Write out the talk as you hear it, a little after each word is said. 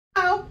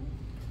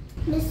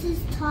Mrs.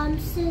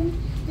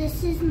 Thompson,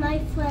 this is my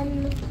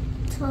friend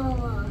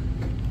Tola.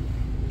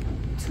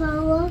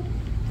 Tola,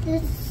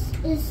 this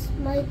is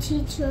my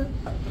teacher,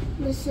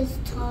 Mrs.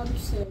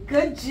 Thompson.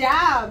 Good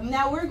job.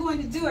 Now we're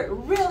going to do it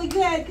really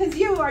good because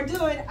you are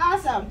doing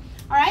awesome.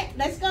 All right,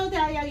 let's go,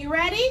 Dahlia. You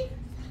ready?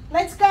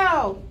 Let's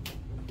go.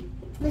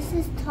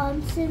 Mrs.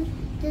 Thompson,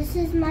 this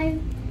is my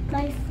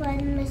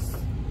friend, Miss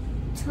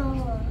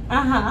Tola.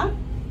 Uh-huh.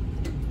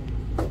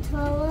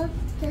 Tola,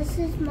 this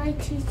is my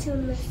teacher,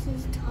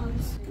 Mrs.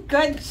 Thompson.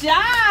 Good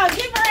job.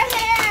 Give her a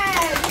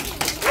hand.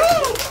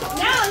 Woo.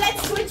 Now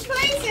let's switch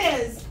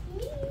places.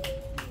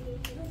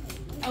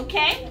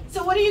 Okay,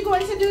 so what are you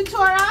going to do,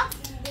 Tora?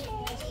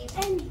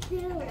 And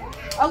do.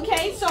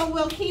 Okay, so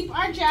we'll keep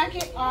our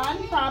jacket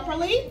on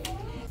properly.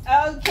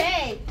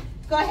 Okay,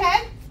 go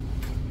ahead.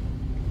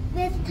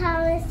 Miss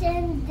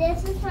Thomason,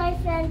 this is my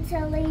friend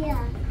Talia.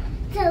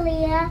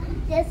 Talia,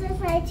 this is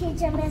my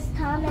teacher, Miss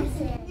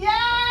Thomason.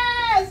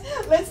 Yes!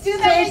 Let's do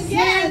that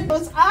again. It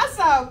was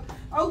awesome.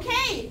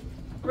 Okay,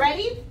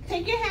 ready?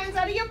 Take your hands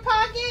out of your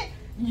pocket.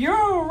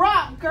 You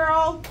rock,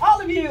 girl.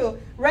 All of you.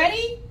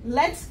 Ready?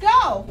 Let's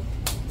go.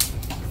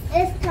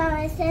 Miss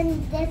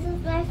Thomason, this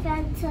is my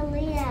friend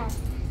Talia.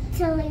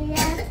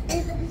 Talia,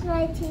 this is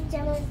my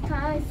teacher, Miss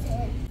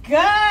Thomason.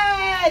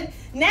 Good.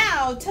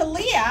 Now,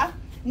 Talia,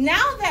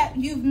 now that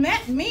you've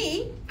met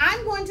me,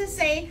 I'm going to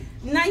say,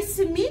 nice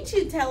to meet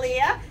you,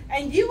 Talia.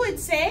 And you would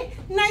say,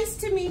 nice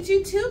to meet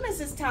you too,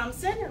 Mrs.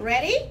 Thompson.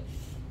 Ready?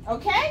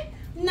 Okay?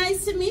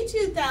 Nice to meet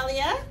you,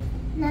 Thalia.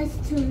 Nice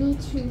to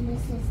meet you,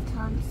 Mrs.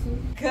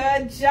 Thompson.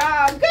 Good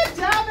job. Good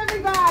job,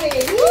 everybody.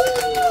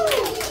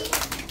 Woo!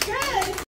 Good.